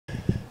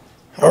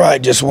All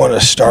right, just want to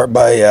start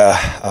by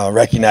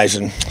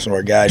recognizing some of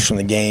our guys from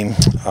the game,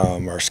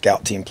 our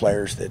scout team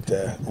players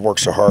that work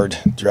so hard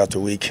throughout the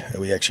week.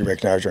 We actually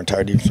recognized our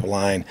entire defensive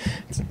line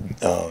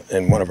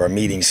in one of our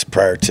meetings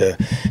prior to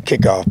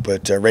kickoff.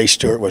 But Ray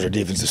Stewart was our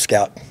defensive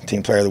scout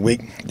team player of the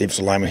week,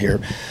 defensive lineman here,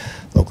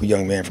 local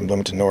young man from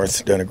Bloomington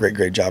North, doing a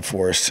great job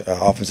for us.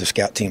 Offensive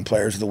scout team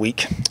players of the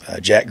week,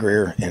 Jack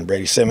Greer and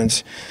Brady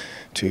Simmons.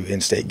 Two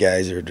in-state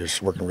guys that are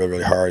just working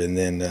really hard. And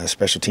then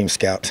special team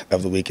scout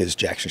of the week is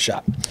Jackson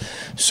Schott.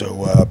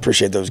 So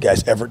appreciate those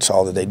guys' efforts,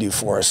 all that they do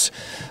for us,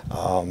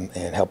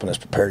 and helping us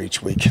prepare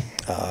each week.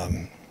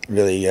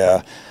 Really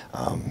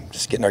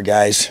just getting our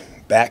guys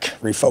back,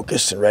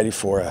 refocused, and ready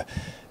for a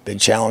big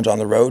challenge on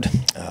the road.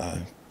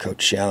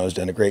 Coach Shiano has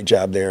done a great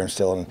job there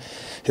instilling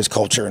his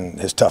culture and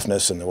his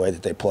toughness and the way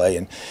that they play.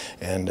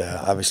 And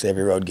obviously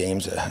every road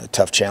game's a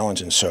tough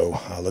challenge, and so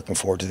looking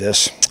forward to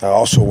this. I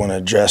also want to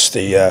address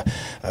the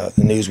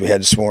news we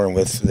had this morning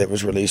that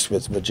was released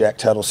with Jack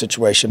Tuttle's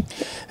situation.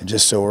 And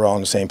just so we're all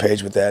on the same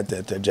page with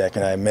that Jack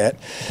and I met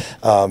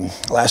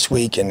last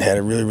week and had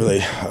a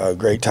really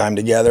great time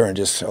together and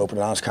just open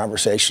and honest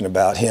conversation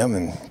about him,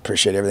 and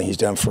appreciate everything he's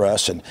done for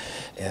us. And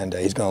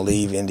he's going to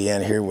leave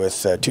Indiana here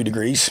with 2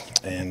 degrees,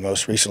 and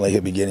most recently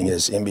he'll be getting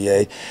his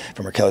MBA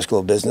from our Kelley School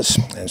of Business,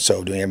 and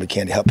so doing everything we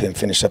can to help him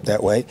finish up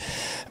that way,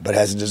 but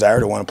has a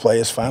desire to want to play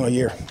his final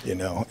year,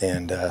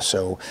 and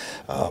so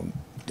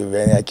do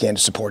everything I can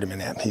to support him in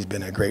that. He's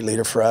been a great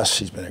leader for us.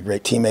 He's been a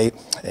great teammate,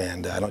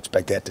 and I don't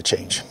expect that to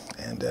change.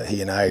 And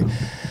he and I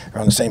are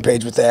on the same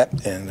page with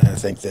that, and I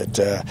think that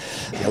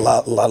a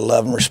lot of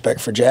love and respect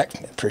for Jack.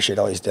 Appreciate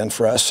all he's done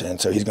for us, and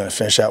so he's going to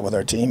finish out with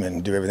our team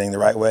and do everything the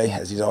right way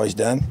as he's always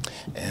done,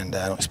 and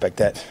I don't expect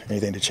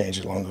anything to change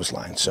along those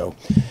lines. So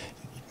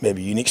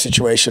maybe a unique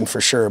situation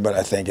for sure, but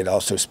I think it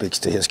also speaks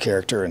to his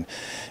character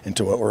and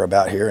to what we're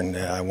about here, and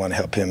I want to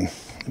help him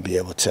be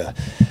able to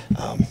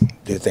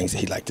do the things that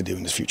he'd like to do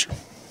in his future.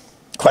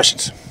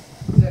 Questions?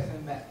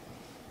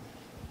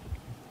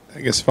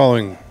 I guess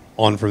following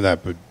on from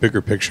that, but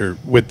bigger picture,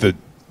 with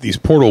these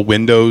portal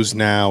windows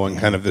now and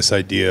kind of this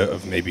idea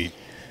of maybe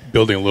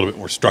building a little bit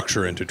more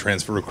structure into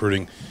transfer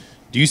recruiting,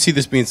 do you see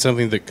this being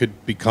something that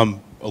could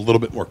become a little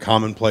bit more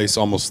commonplace,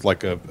 almost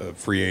like a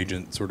free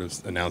agent sort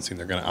of announcing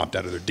they're going to opt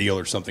out of their deal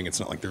or something? It's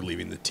not like they're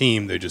leaving the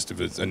team. They just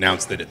have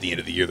announced that at the end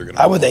of the year they're going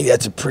to. I would think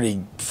that's a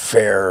pretty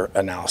fair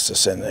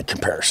analysis and a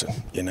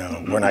comparison.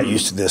 We're not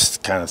used to this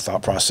kind of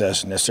thought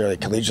process necessarily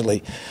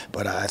collegially,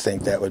 but I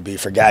think that would be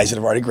for guys that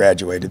have already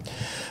graduated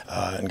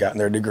and gotten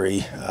their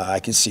degree.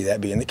 I could see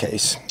that being the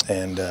case,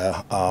 and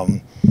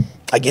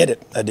I get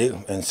it, I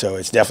do, and so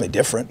it's definitely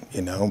different,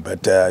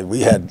 But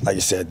we had, like I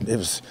said, it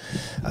was.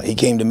 He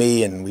came to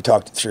me and we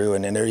talked it through,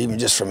 and there even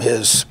just from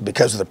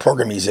because of the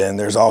program he's in,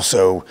 there's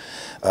also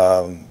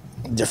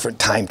different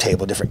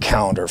timetable, different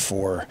calendar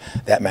for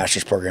that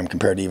master's program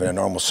compared to even a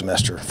normal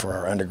semester for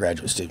our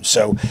undergraduate students.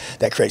 So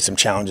that creates some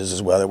challenges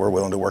as well that we're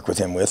willing to work with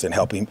him with and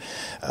help him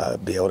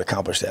be able to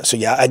accomplish that. So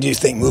yeah, I do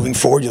think moving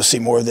forward you'll see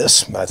more of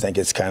this. I think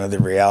it's kind of the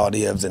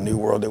reality of the new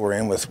world that we're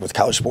in with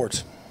college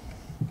sports.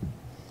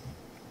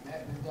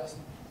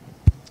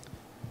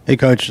 Hey,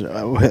 Coach,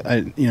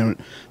 I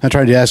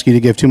tried to ask you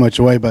to give too much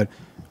away, but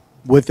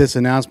with this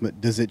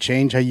announcement, does it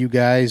change how you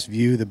guys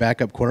view the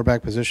backup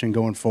quarterback position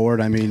going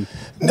forward? I mean,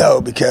 no,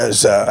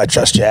 because I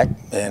trust Jack,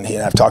 and he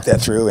and I've talked that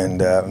through, and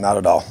not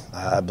at all.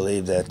 I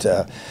believe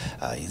that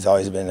he's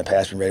always been in the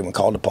past, been ready when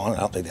called upon, and I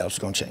don't think that's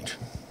going to change.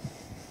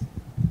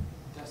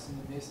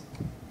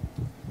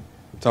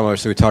 Tom,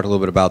 so we talked a little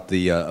bit about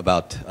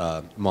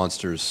the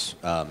Monsters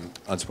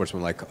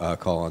unsportsmanlike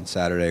call on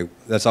Saturday.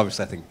 That's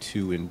obviously, I think,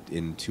 2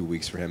 in 2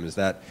 weeks for him. Is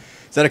that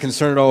a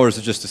concern at all, or is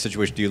it just a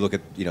situation? Do you look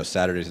at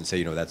Saturdays and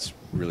say that's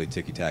really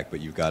ticky tack, but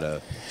you've got to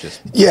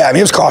just? Yeah, I mean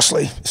it was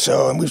costly.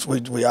 So and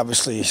we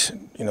obviously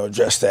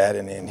addressed that,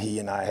 and he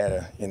and I had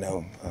a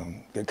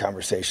good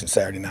conversation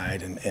Saturday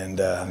night, and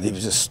he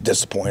was just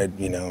disappointed,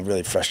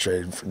 really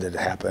frustrated that it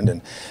happened,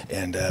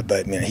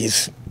 but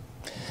he's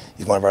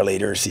one of our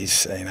leaders.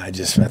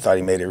 I thought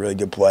he made a really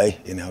good play.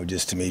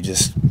 Just to me,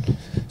 just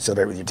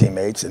celebrate with your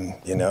teammates, and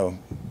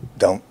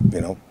don't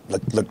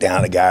look down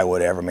at a guy or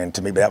whatever. Man,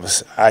 to me,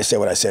 but I said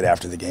what I said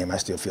after the game. I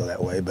still feel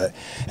that way, but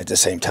at the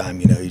same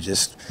time, you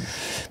just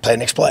play the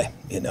next play.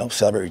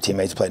 Celebrate your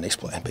teammates, play the next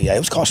play. But yeah, it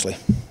was costly.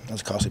 It was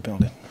a costly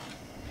penalty.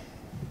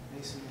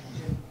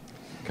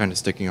 Kind of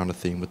sticking on a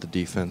theme with the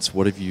defense,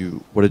 what did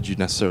you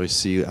necessarily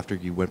see after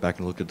you went back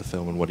and looked at the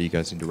film, and what do you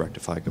guys need to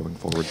rectify going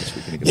forward this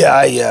weekend?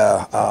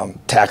 Yeah,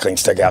 tackling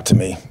stuck out to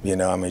me.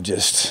 And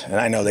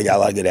I know they got a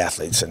lot of good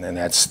athletes, and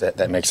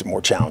that makes it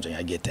more challenging.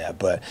 I get that,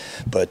 but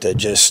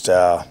just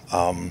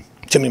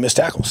too many missed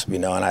tackles,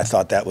 and I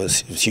thought that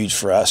was huge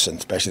for us, and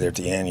especially there at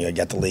the end. You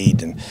got the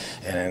lead, and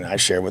I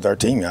shared with our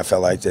team. I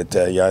felt like that.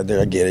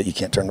 I get it. You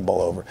can't turn the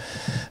ball over,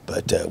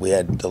 but we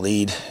had the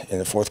lead in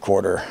the fourth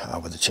quarter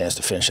with a chance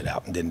to finish it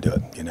out and didn't do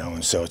it.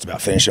 And so it's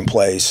about finishing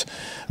plays.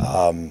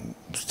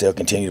 still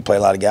continue to play a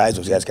lot of guys.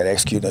 Those guys got to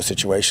execute in those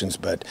situations,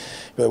 but it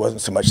really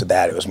wasn't so much of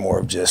that. It was more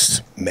of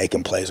just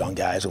making plays on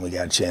guys when we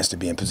got a chance to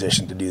be in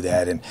position to do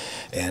that,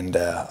 and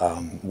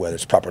whether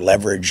it's proper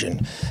leverage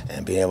and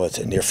being able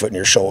to near foot,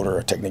 near shoulder,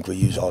 a technique we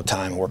use all the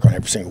time and work on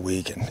every single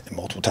week and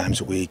multiple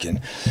times a week,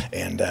 and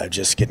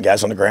just getting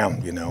guys on the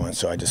ground, And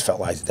so I just felt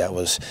like that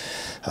was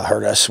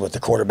hurt us with the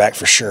quarterback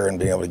for sure, and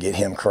being able to get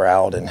him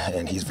corralled,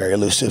 and he's very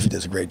elusive. He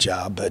does a great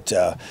job, but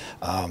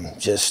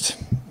just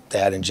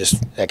that and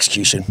just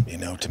execution.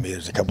 To me,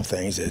 there's a couple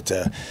things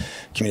that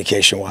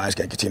communication-wise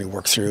got to continue to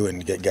work through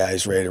and get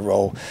guys ready to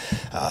roll.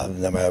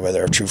 No matter whether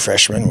they're true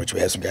freshmen, which we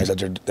had some guys out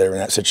there that are in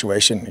that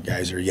situation. The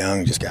guys are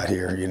young, just got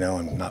here,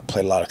 and not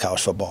played a lot of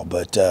college football.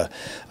 But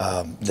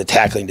the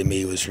tackling to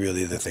me was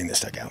really the thing that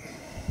stuck out.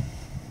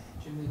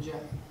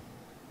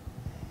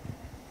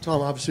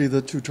 Tom, obviously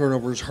the 2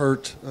 turnovers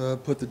hurt,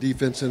 put the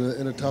defense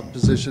in a tough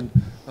position,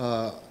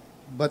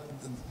 but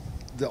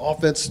the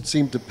offense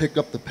seemed to pick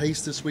up the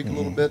pace this week a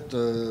little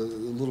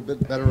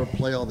bit better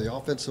play on the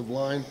offensive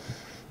line.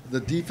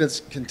 The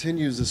defense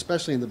continues,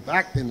 especially in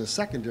the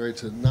secondary,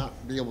 to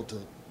not be able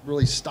to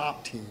really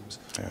stop teams.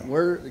 Yeah.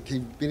 Where can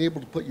you been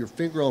able to put your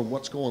finger on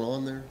what's going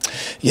on there?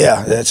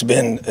 Yeah, that's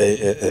been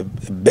a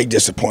big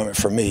disappointment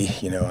for me.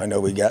 I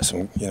know we got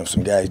some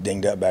guys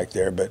dinged up back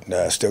there, but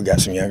still got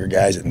some younger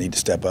guys that need to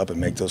step up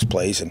and make those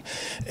plays.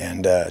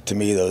 And to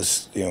me,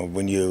 those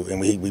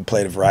we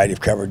played a variety of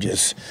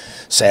coverages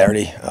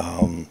Saturday,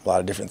 a lot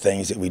of different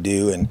things that we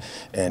do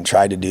and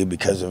tried to do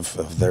because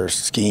of their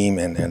scheme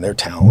and their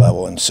talent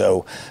level. And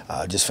so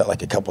just felt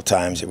like a couple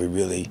times that we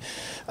really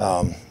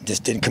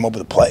just didn't come up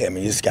with a play. I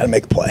mean, you just got to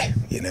make a play.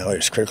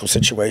 There's critical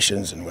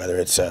situations, and whether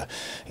it's a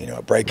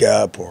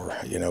breakup or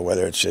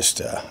whether it's just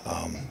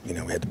we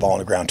had the ball on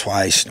the ground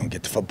twice, don't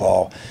get the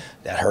football.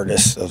 That hurt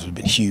us. Those have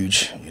been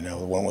huge.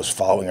 One was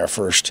following our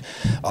first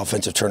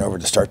offensive turnover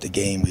to start the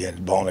game. We had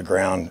the ball on the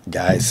ground,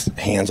 guys'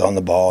 hands on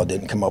the ball,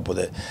 didn't come up with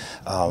it,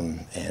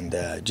 and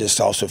just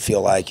also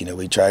feel like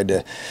we tried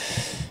to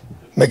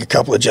make a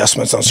couple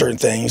adjustments on certain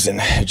things, and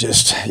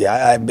it's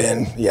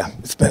been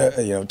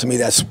to me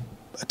that's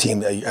a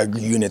team, a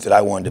unit that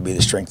I wanted to be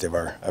the strength of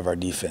our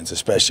defense,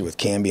 especially with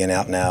Cam being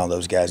out now.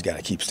 Those guys got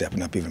to keep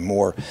stepping up even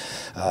more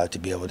to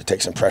be able to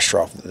take some pressure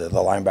off the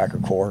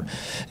linebacker core,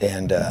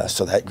 and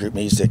so that group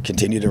needs to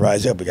continue to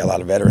rise up. We got a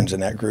lot of veterans in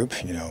that group.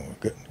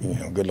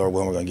 Good Lord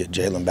willing, we're going to get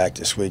Jalen back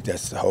this week.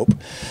 That's the hope,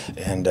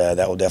 and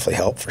that will definitely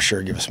help for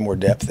sure, give us more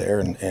depth there.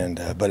 And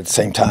but at the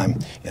same time,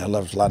 I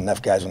love a lot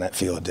enough guys on that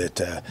field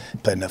that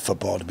played enough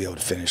football to be able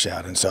to finish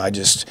out. And so I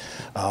just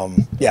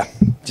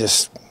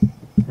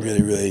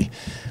really, really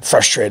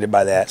frustrated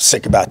by that,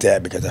 sick about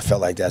that, because I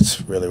felt like that's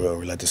really where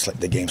we let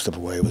the game slip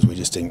away. Was we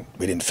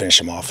didn't finish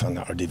them off on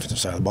our defensive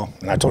side of the ball.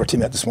 And I told our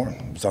team that this morning.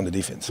 It was on the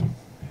defense.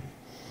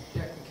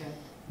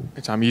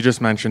 Hey, Tom, you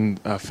just mentioned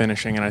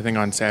finishing, and I think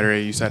on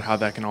Saturday you said how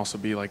that can also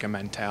be like a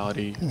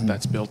mentality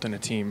that's built in a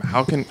team.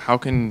 How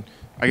can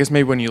I guess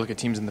maybe when you look at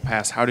teams in the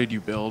past, how did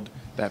you build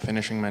that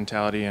finishing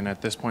mentality? And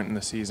at this point in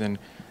the season,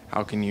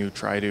 how can you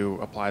try to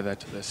apply that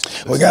to this?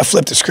 We got to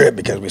flip the script,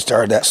 because we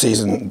started that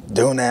season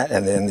doing that,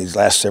 and then these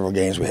last several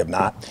games we have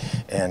not.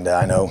 And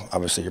I know,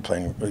 obviously, you're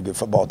playing really good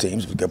football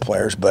teams with good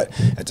players, but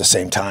at the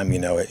same time,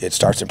 it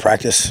starts in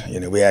practice.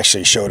 We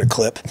actually showed a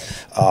clip.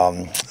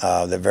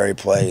 The very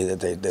play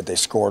that they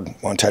scored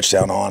one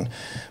touchdown on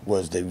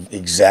was the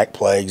exact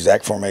play,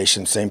 exact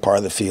formation, same part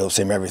of the field,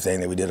 same everything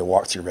that we did a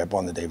walkthrough rep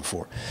on the day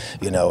before.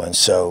 And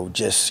so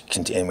just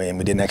continue, and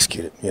we didn't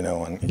execute it,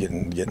 on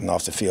getting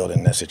off the field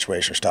in that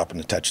situation or stopping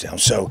the touchdown.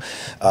 So,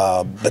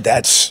 but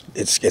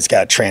it's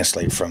got to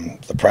translate from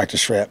the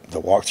practice rep,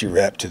 the walkthrough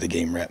rep, to the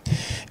game rep.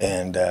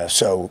 And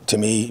so to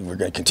me, we're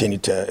going to continue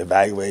to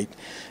evaluate,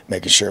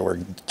 making sure we're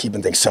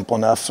keeping things simple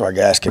enough so our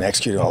guys can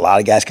execute them. A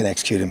lot of guys can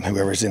execute them,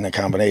 whoever's in the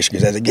combination,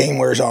 because as the game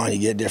wears on, you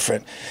get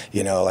different.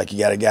 Like you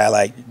got a guy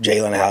like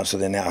Jalen out, so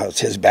then now it's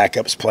his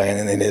backups playing,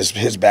 and then his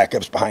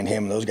backups behind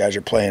him, and those guys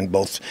are playing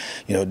both,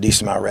 a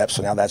decent amount of reps.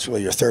 So now that's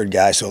really your third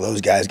guy. So those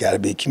guys got to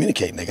be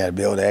communicating. They got to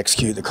be able to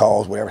execute the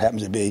calls, whatever it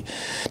happens to be,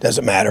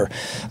 doesn't matter.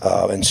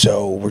 And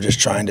so we're just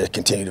trying to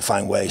continue to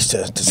find ways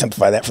to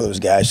simplify that for those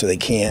guys so they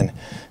can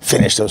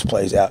finish those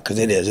plays out, because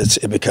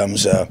it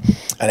becomes an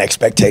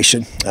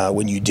expectation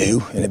when you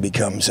do, and it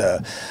becomes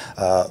a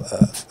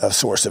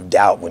source of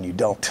doubt when you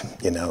don't,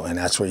 and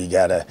that's where you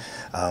gotta.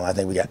 I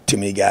think we got too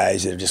many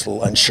guys that are just a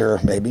little unsure,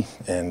 maybe,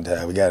 and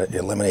we got to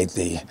eliminate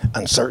the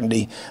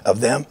uncertainty of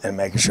them and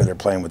making sure they're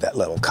playing with that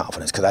level of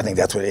confidence, because I think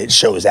that's what it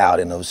shows out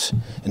in those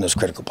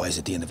critical plays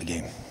at the end of the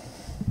game.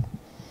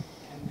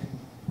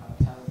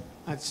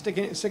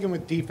 Sticking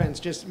with defense,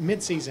 just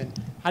midseason,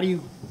 how do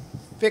you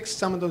fix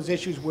some of those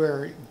issues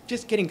where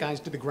just getting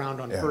guys to the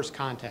ground on first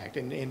contact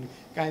and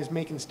guys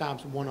making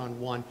stops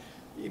one-on-one,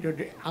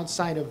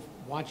 outside of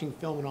watching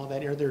film and all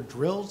that, are there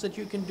drills that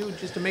you can do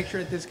just to make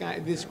sure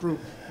that this group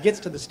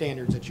gets to the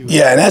standards that you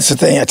and that's the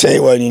thing. I tell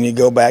you what, you need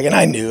to go back, and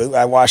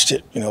I watched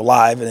it,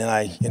 live, and then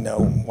I,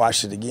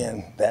 watched it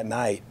again that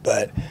night.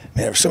 But man,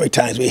 there were so many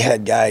times we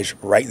had guys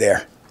right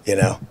there,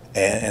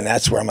 And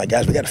that's where I'm like,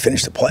 guys, we got to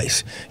finish the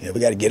plays. We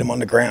got to get them on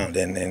the ground.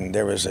 And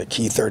there was a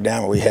key third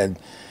down where we had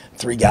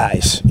 3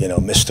 guys,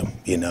 missed them,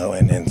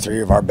 and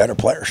 3 of our better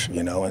players,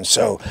 and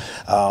so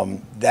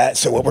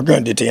so what we're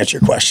going to do, to answer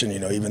your question,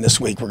 even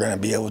this week we're going to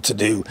be able to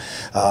do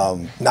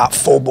not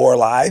full bore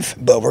live,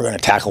 but we're going to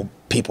tackle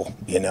people,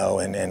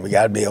 and we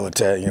got to be able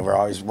to, we're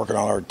always working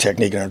on our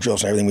technique and our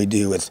drills and everything we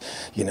do with,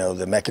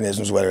 the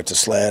mechanisms, whether it's a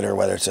sled or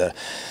whether it's a,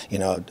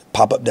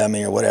 pop-up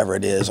dummy or whatever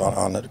it is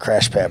on the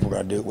crash pad. We're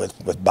going to do it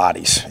with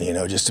bodies,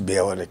 just to be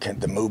able to,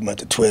 the movement,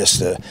 the twist,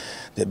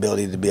 the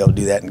ability to be able to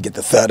do that and get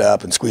the thud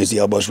up and squeeze the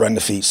elbows, run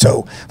the feet.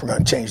 So we're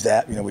going to change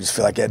that. We just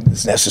feel like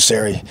it's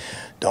necessary.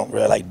 Don't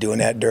really like doing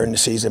that during the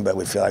season, but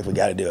we feel like we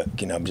got to do it,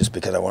 just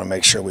because I want to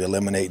make sure we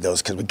eliminate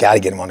those, because we got to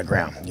get them on the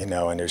ground,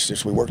 and there's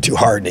just, we work too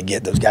hard to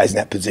get those guys in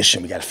that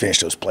position. We got to finish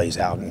those plays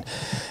out,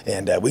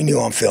 and we knew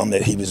on film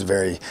that he was a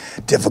very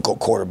difficult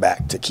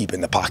quarterback to keep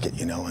in the pocket,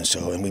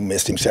 and we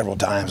missed him several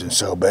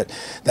times, but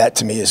that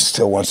to me is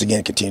still, once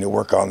again, continue to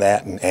work on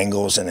that and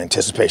angles and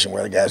anticipation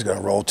where the guy's going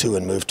to roll to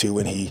and move to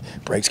when he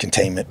breaks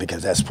containment,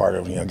 because that's part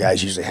of,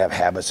 guys usually have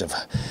habits of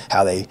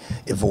how they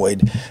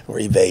avoid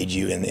or evade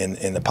you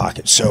in the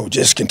pocket. So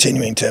just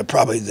continuing to,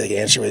 probably the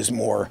answer is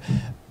more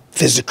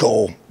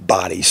physical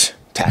bodies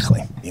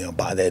tackling,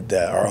 by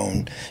our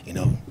own,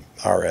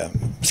 our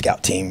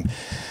scout team,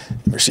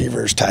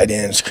 receivers, tight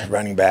ends,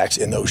 running backs,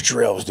 in those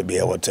drills to be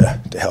able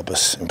to help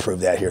us improve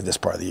that here this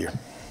part of the year.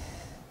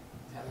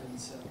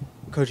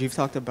 Coach, you've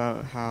talked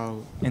about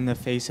how in the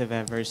face of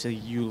adversity,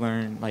 you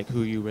learn like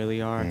who you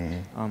really are.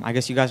 Mm-hmm. I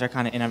guess you guys are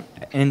kind of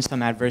in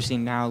some adversity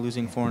now,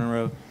 losing 4 in a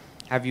row.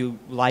 Have you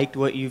liked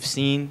what you've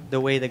seen,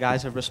 the way the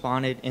guys have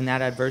responded in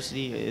that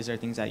adversity? Is there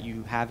things that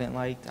you haven't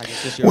liked? I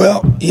guess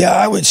yeah,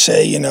 I would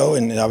say, and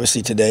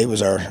obviously today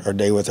was our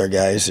day with our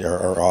guys.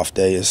 Our off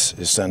day is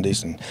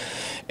Sundays,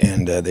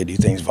 and they do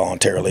things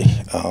voluntarily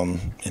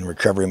in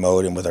recovery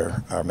mode and with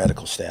our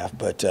medical staff.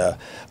 But,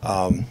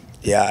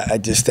 yeah, I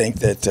just think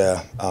that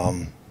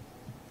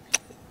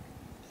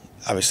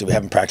obviously we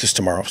haven't practiced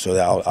tomorrow, so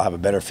I'll have a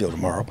better feel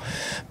tomorrow.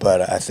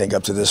 But I think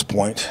up to this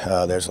point,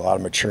 there's a lot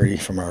of maturity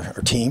from our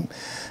team.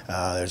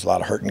 There's a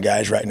lot of hurting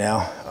guys right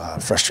now,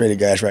 frustrated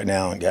guys right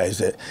now, and guys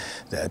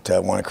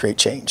that want to create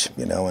change,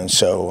 And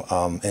so,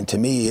 and to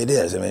me, it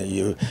is. I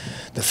mean,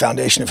 the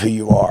foundation of who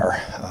you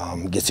are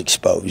gets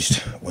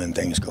exposed when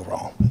things go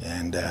wrong,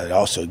 and it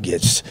also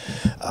gets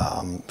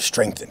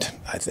strengthened,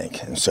 I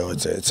think. And so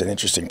it's an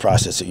interesting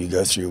process that you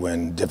go through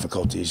when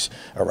difficulties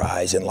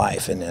arise in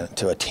life and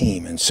to a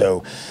team. And so,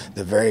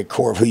 the very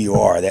core of who you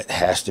are, that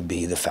has to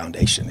be the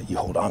foundation that you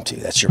hold on to.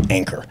 That's your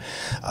anchor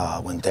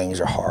when things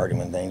are hard and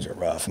when things are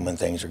rough and when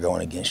things are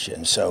going against you.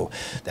 And so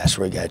that's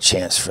where we got a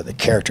chance for the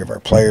character of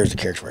our players, the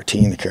character of our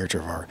team, the character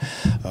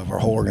of our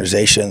whole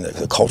organization,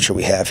 the culture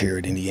we have here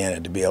at Indiana,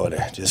 to be able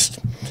to just,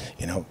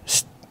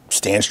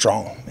 stand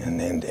strong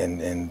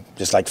and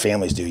just like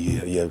families do,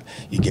 you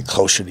get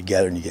closer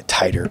together and you get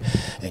tighter,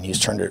 and you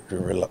just turn to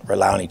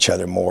rely on each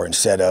other more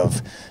instead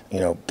of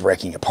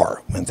breaking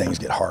apart when things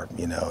get hard,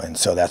 and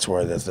so that's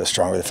where the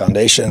stronger the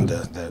foundation,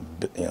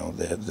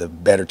 the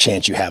better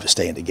chance you have of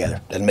staying together.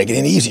 Doesn't make it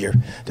any easier,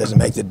 doesn't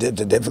make the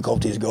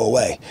difficulties go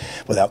away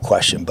without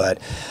question, but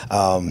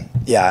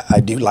yeah, I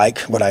do like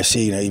what I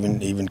see.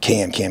 Even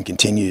Cam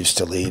continues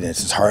to lead, and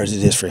it's as hard as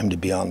it is for him to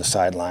be on the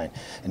sideline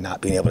and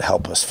not being able to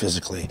help us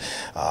physically.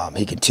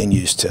 He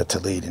continues to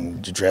lead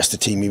and address the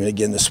team even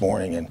again this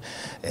morning,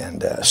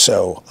 and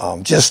so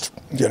just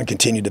going to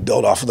continue to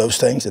build off of those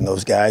things and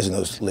those guys and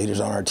those leaders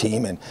on our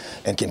team, and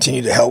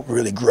continue to help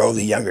really grow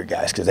the younger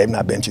guys, because they've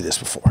not been through this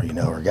before,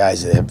 or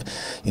guys that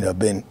have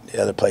been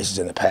other places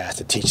in the past,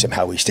 to teach them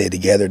how we stay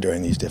together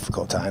during these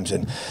difficult times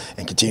and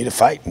continue to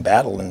fight and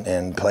battle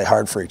and play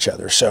hard for each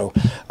other. So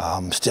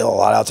still a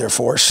lot out there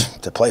for us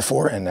to play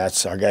for, and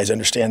that's, our guys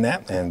understand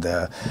that, and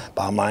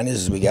bottom line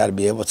is we got to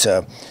be able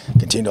to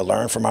continue to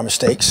learn from our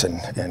mistakes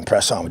and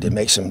press on. We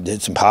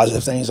did some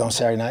positive things on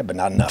Saturday night, but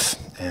not enough,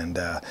 and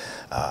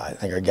I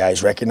think our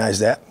guys recognize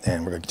that,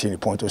 and we're going to continue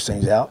to point those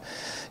things out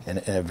in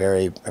a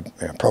very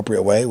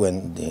appropriate way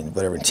when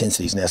whatever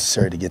intensity is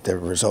necessary to get the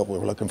result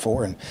we're looking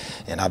for. And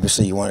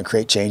obviously you want to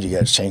create change, you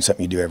got to change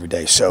something you do every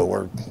day. So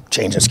we're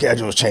changing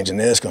schedules, changing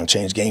this, going to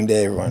change game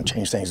day, we're going to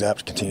change things up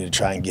to continue to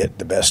try and get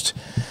the best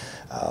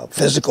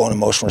physical and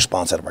emotional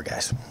response out of our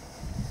guys.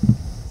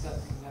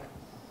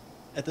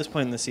 At this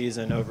point in the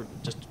season, over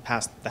just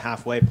past the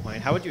halfway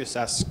point, how would you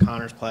assess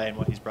Connor's play and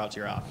what he's brought to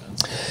your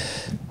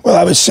offense? Well,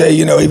 I would say,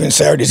 even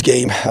Saturday's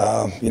game,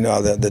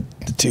 the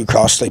 2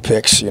 costly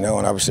picks, and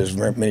obviously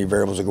there's many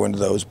variables that go into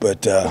those,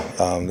 but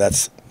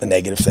that's a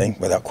negative thing,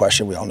 without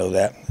question. We all know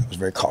that. It was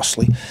very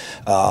costly.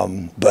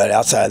 But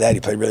outside of that, he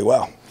played really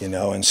well,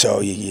 and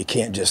so you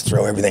can't just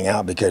throw everything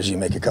out because you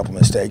make a couple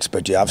mistakes,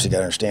 but you obviously got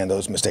to understand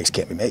those mistakes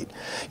can't be made,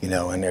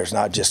 and it's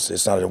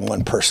not a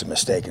one-person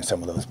mistake in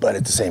some of those, but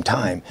at the same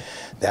time,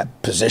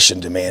 that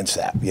position demands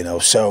that,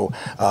 so,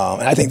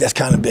 and I think that's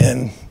kind of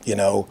been,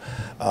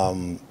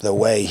 the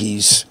way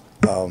he's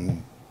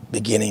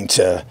beginning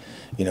to,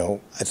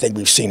 I think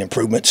we've seen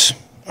improvements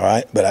All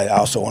right, but I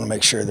also want to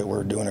make sure that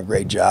we're doing a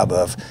great job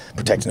of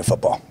protecting the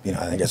football. I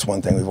think that's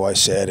one thing we've always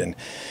said,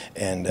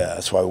 and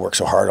that's why we work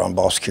so hard on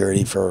ball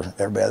security for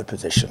every other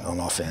position on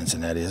offense,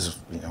 and that is,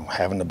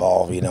 having the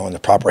ball, in the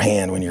proper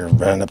hand when you're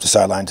running up the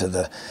sideline to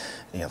the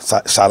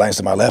sidelines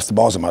to my left, the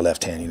ball's in my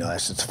left hand.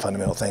 That's just a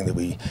fundamental thing that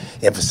we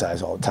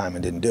emphasize all the time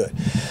and didn't do it.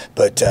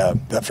 But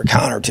for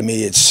Connor, to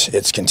me,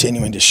 it's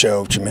continuing to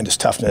show tremendous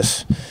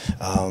toughness,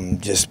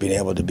 just being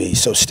able to be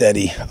so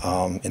steady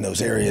in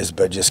those areas,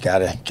 but just got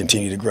to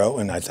continue to grow.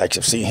 And I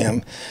can see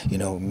him,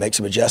 make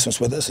some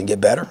adjustments with us and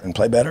get better and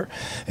play better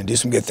and do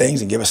some good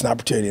things and give us an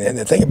opportunity. And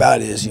the thing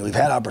about it is, we've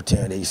had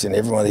opportunities in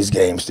every one of these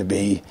games to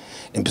be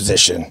in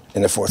position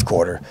in the fourth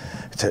quarter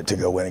to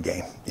go win a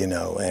game,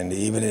 and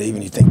even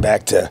you think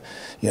back to,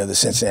 the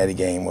Cincinnati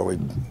game where we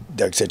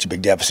dug such a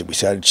big deficit, we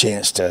had a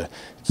chance to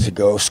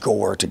go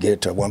score, to get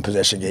it to a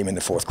one-possession game in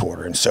the fourth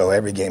quarter. And so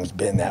every game's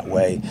been that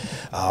way.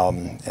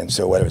 And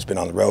so whether it's been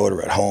on the road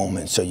or at home,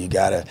 and so you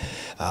got to,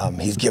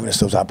 he's given us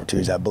those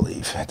opportunities, I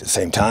believe. At the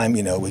same time,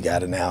 we got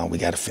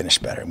to finish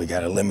better. We got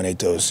to eliminate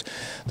those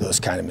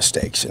kind of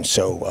mistakes. And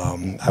so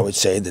I would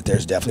say that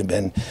there's definitely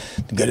been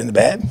the good and the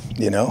bad,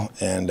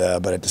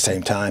 but at the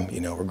same time,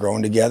 we're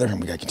growing together, and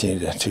we got to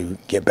continue to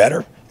get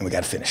better, and we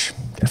got to finish.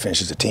 We got to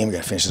finish as a team, we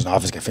got to finish as an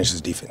offense, we got to finish as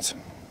a defense.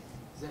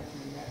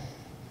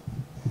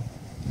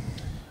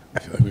 I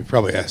feel like we've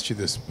probably asked you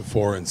this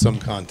before in some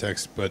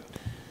context, but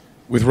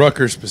with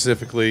Rutgers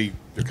specifically,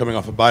 they're coming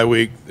off a bye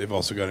week. They've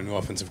also got a new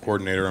offensive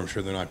coordinator. I'm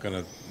sure they're not going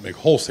to make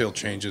wholesale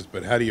changes,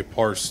 but how do you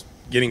parse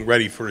getting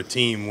ready for a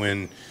team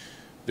when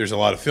there's a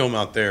lot of film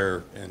out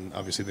there, and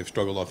obviously they've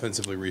struggled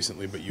offensively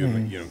recently, but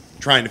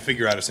trying to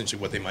figure out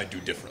essentially what they might do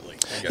differently?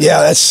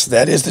 Yeah,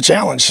 that is the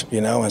challenge,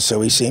 and so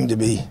we seem to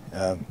be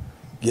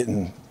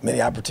getting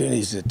many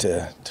opportunities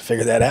to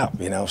figure that out,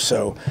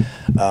 so.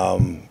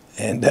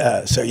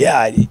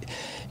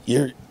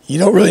 You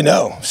don't really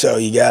know. So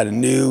you got a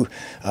new,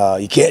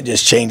 you can't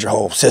just change your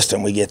whole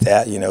system. We get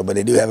that, but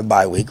they do have a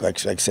bye week.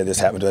 Like I said, this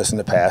happened to us in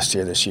the past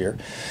here this year.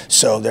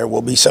 So there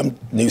will be some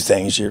new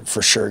things you're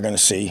for sure going to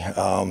see.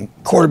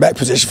 Quarterback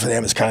position for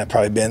them has kind of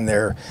probably been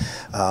their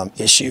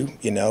issue,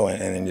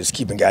 and just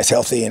keeping guys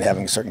healthy and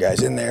having certain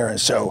guys in there. And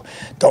so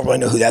don't really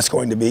know who that's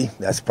going to be.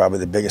 That's probably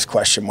the biggest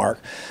question mark.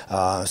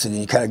 So then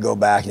you kind of go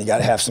back and you got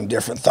to have some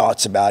different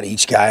thoughts about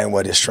each guy and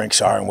what his strengths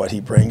are and what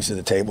he brings to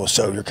the table.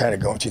 So you're kind of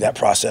going through that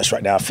process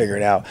right now,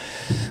 figuring out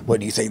what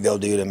do you think they'll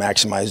do to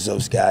maximize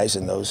those guys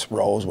and those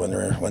roles when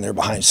they're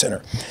behind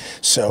center.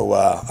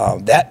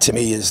 So that to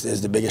me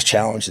is the biggest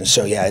challenge. And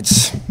so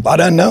it's a lot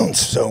of unknowns.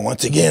 So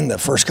once again, the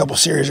first couple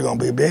series are going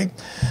to be big.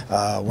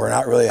 We're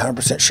not really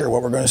 100% sure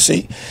what we're going to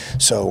see.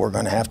 So we're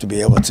going to have to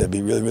be able to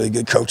be really, really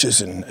good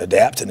coaches and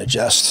adapt and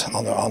adjust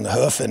on the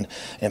hoof and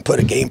put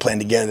a game plan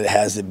together that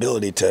has the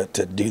ability to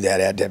do that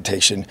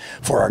adaptation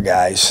for our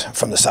guys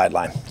from the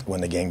sideline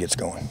when the game gets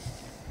going.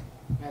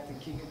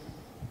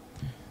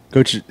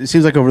 Coach, it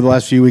seems like over the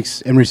last few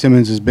weeks, Emory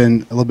Simmons has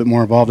been a little bit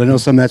more involved. I know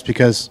some of that's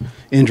because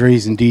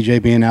injuries and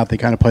DJ being out, they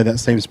kind of play that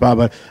same spot.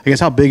 But I guess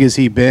how big has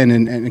he been,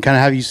 and kind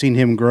of have you seen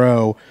him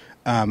grow,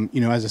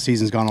 as the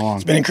season's gone along?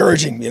 It's been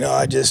encouraging.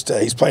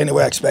 He's playing the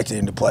way I expected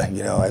him to play.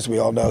 As we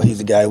all know, he's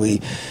the guy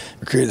we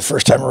recruited the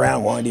first time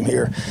around, wanted him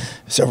here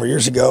several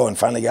years ago, and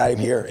finally got him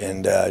here.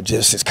 And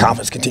just his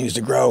confidence continues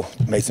to grow.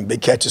 Made some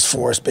big catches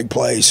for us, big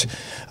plays.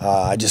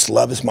 I just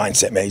love his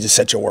mindset, man. He's just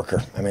such a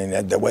worker. I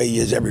mean, the way he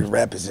is every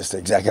rep is just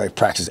exactly how he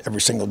practices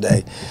every single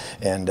day.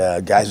 And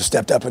guys have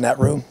stepped up in that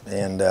room,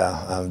 and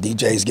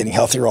DJ is getting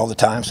healthier all the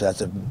time, so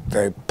that's a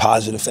very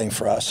positive thing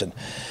for us.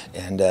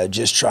 And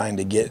just trying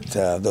to get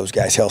those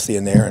guys healthy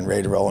in there and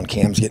ready to roll. And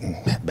Cam's getting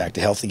back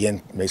to health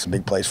again. Made some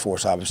big plays for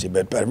us, obviously.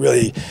 But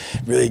really,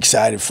 really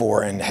excited for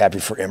and happy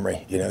for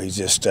Emory. He's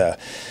just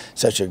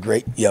such a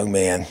great young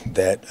man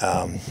that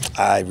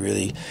I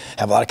really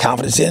have a lot of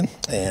confidence in.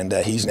 And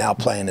he's now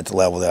playing at the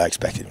level that I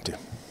expected him to.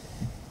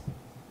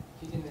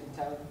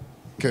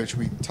 Coach,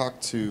 we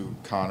talked to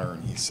Connor,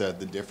 and he said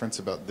the difference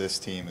about this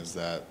team is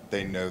that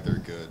they know they're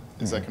good.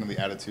 Is that kind of the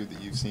attitude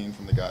that you've seen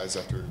from the guys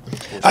after the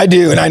course? I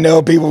do, and I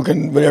know people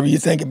can, whatever you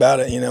think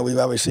about it, we've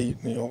obviously,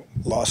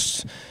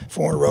 lost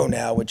 4 in a row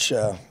now, which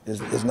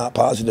is not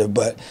positive,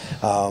 but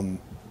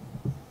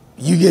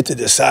you get to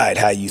decide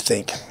how you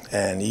think,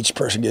 and each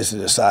person gets to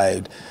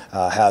decide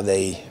how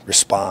they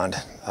respond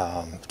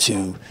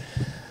to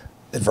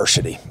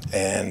adversity,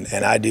 and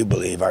I do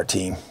believe our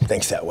team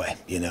thinks that way,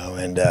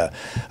 and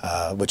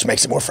which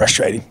makes it more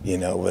frustrating,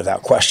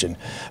 without question.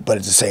 But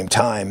at the same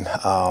time,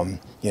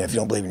 if you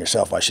don't believe in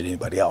yourself, why should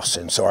anybody else?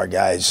 And so our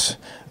guys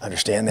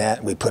understand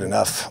that. We've done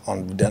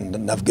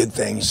enough good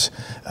things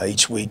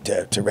each week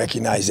to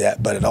recognize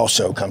that. But it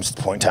also comes to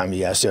the point in time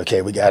you got to say,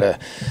 okay, we gotta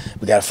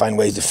find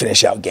ways to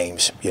finish out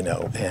games,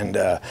 And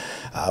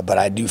but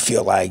I do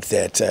feel like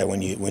that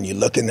when you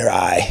look in their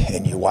eye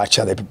and you watch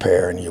how they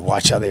prepare and you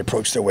watch how they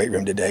approach their weight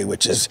room today,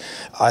 which is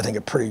I think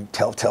a pretty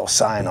telltale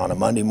sign on a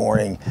Monday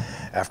morning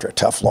after a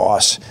tough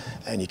loss,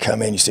 and you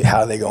come in, you see how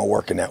are they going to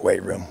work in that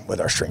weight room with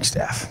our strength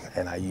staff,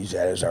 and I use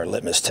that as our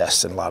litmus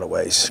test in a lot of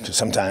ways, because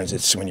sometimes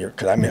it's when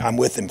because I'm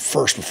with them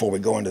first before we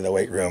go into the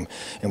weight room,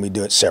 and we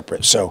do it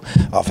separate. So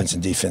offense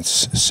and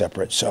defense is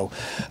separate. So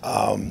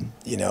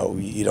you know,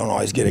 you don't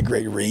always get a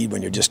great read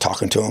when you're just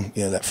talking to them,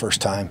 you know, that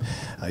first time.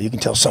 You can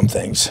tell some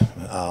things,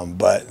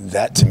 but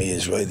that to me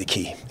is really the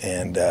key,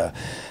 and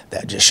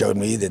that just showed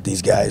me that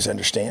these guys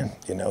understand,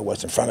 you know,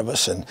 what's in front of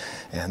us, and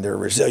they're a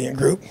resilient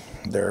group.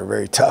 They're a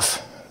very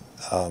tough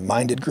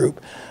minded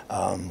group.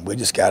 We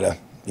just got to,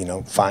 you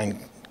know, find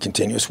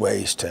continuous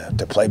ways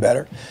to play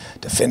better,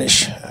 to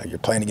finish. You're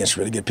playing against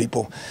really good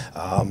people.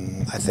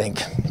 I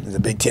think the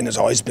Big Ten has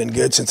always been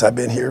good since I've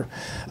been here.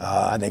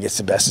 I think it's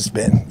the best it's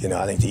been. You know,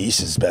 I think the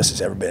East is the best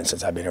it's ever been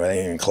since I've been here. I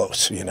ain't even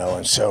close, you know.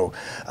 And so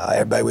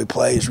everybody we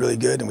play is really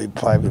good, and we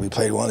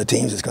played one of the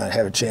teams that's going to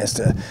have a chance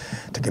to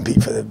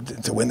compete for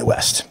to win the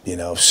West, you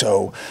know.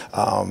 So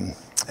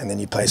and then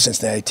you play a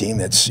Cincinnati team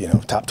that's, you know,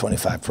 top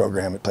 25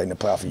 program that played in the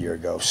playoff a year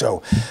ago.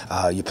 So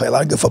you play a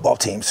lot of good football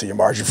teams, so your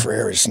margin for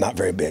error is not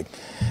very big.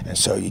 And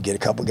so you get a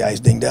couple guys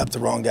dinged up, the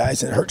wrong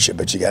guys, and it hurts you,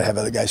 but you got to have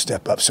other guys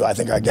step up. So I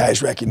think our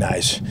guys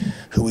recognize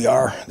who we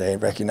are. They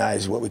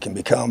recognize what we can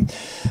become.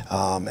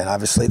 And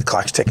obviously the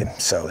clock's ticking.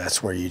 So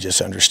that's where you just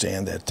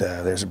understand that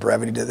there's a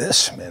brevity to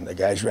this, and the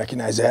guys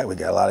recognize that. We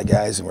got a lot of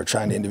guys, and we're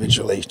trying to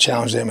individually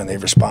challenge them, and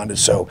they've responded.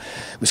 So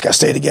we just got to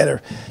stay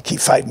together, keep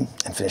fighting,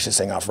 and finish this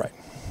thing off right.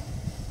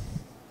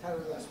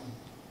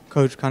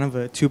 Coach, kind of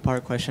a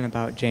two-part question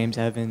about James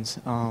Evans.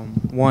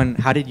 One,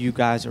 how did you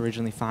guys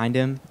originally find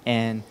him?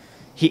 And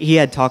he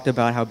had talked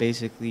about how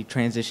basically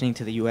transitioning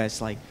to the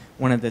U.S., like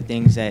one of the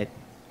things that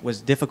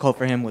was difficult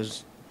for him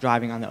was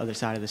driving on the other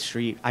side of the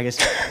street. I guess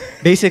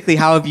basically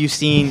how have you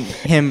seen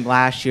him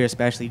last year,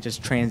 especially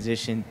just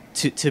transition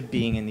to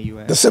being in the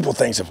U.S.? The simple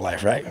things of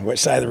life, right? Which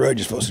side of the road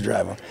you're supposed to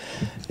drive on.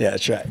 Yeah,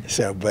 that's right.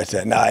 So, but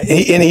he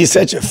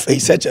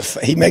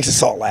makes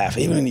us all laugh,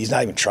 even when he's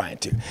not even trying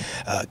to,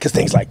 because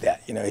things like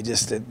that, you know,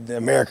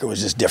 America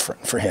was just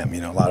different for him,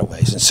 you know, in a lot of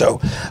ways. And so,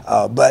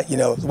 but you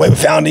know, the way we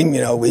found him,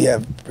 you know, we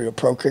have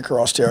Pro Kicker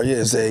Australia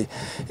is a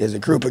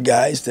group of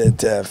guys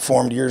that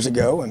formed years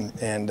ago,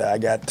 and I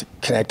got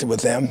connected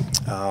with them.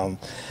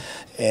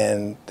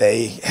 And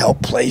they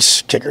help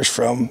place kickers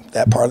from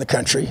that part of the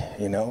country,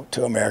 you know,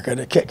 to America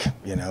to kick,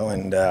 you know,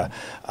 and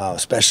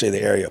especially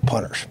the area of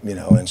punters, you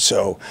know. And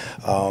so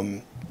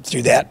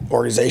through that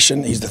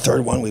organization, he's the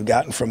third one we've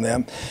gotten from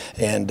them,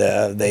 and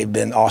they've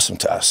been awesome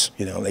to us.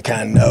 You know, they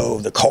kind of know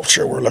the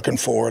culture we're looking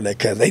for,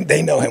 because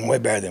they know him way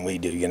better than we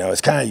do. You know,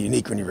 it's kind of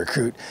unique when you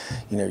recruit.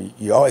 You know,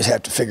 you always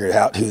have to figure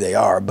out who they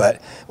are, but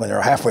when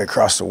they're halfway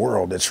across the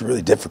world, it's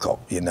really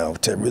difficult, you know,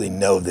 to really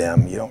know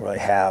them. You don't really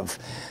have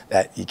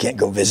that, you can't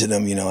go visit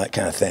them, you know, that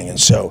kind of thing. And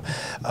so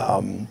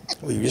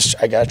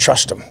I got to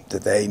trust them,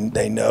 that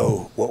they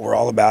know what we're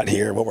all about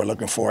here, what we're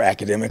looking for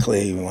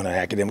academically. We want an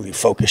academically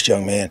focused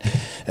young man,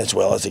 as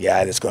well as a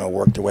guy that's going to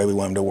work the way we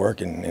want him to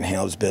work, and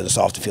handle his business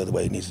off the field the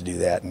way he needs to do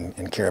that,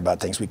 and care about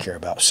things we care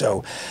about.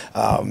 So,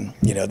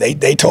 you know,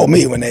 they told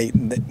me when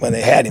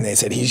they had him, they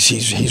said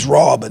he's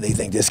raw, but they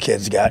think this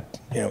kid's got,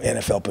 you know,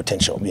 NFL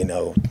potential, you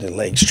know, the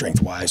leg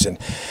strength wise,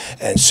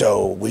 and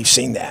so we've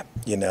seen that,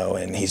 you know,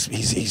 and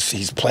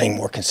he's playing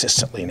more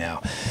consistently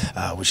now,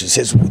 which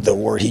is the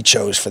word he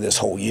chose for this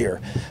whole year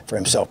for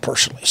himself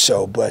personally.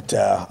 So, but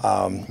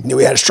knew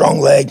he had a strong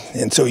leg,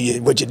 and so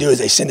what you do is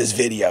they send us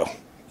video.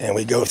 And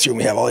we go through and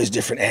we have all these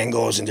different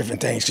angles and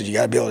different things, because you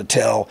got to be able to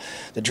tell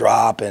the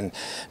drop and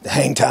the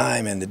hang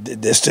time and the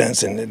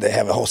distance, and they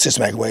have a whole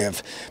systematic way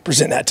of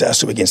presenting that to us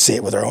so we can see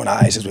it with our own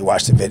eyes as we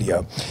watch the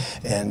video.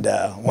 And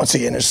once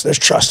again, there's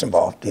trust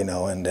involved, you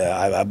know, and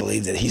I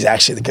believe that he's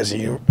actually, because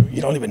you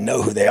don't even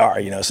know who they are,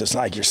 you know, so it's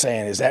not like you're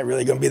saying, is that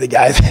really going to be the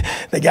guy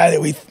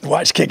that we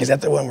watch kick? Is that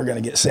the one we're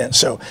going to get sent?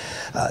 So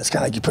it's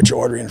kind of like you put your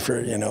order in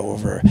for, you know,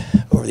 over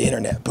the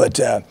internet.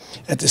 But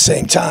at the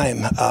same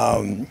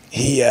time,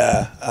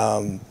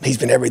 he's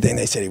been everything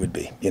they said he would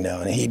be, you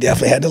know, and he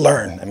definitely had to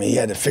learn. I mean, he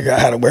had to figure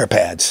out how to wear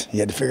pads. He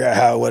had to figure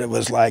out what it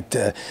was like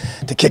to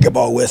kick a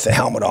ball with the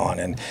helmet on.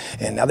 And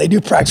now they do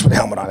practice with the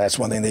helmet on. That's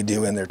one thing they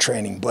do in their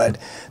training. But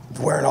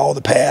wearing all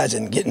the pads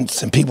and getting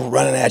some people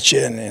running at you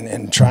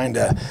and trying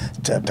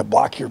to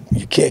block your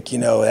kick, you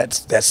know,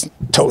 that's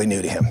totally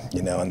new to him,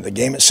 you know, and the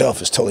game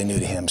itself is totally new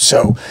to him.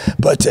 So,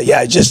 but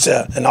yeah, just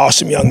an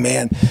awesome young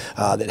man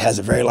that has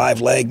a very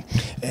live leg,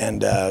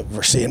 and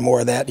we're seeing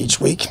more of that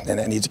each week, and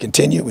that needs to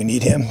continue. We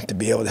need him to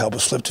be able to help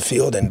us flip the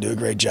field and do a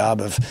great job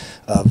of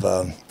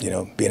you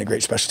know, being a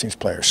great special teams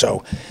player.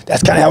 So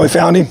that's kind of how we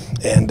found him,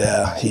 and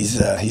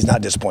he's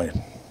not disappointed.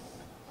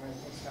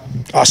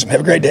 Awesome.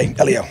 Have a great day.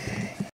 Elio.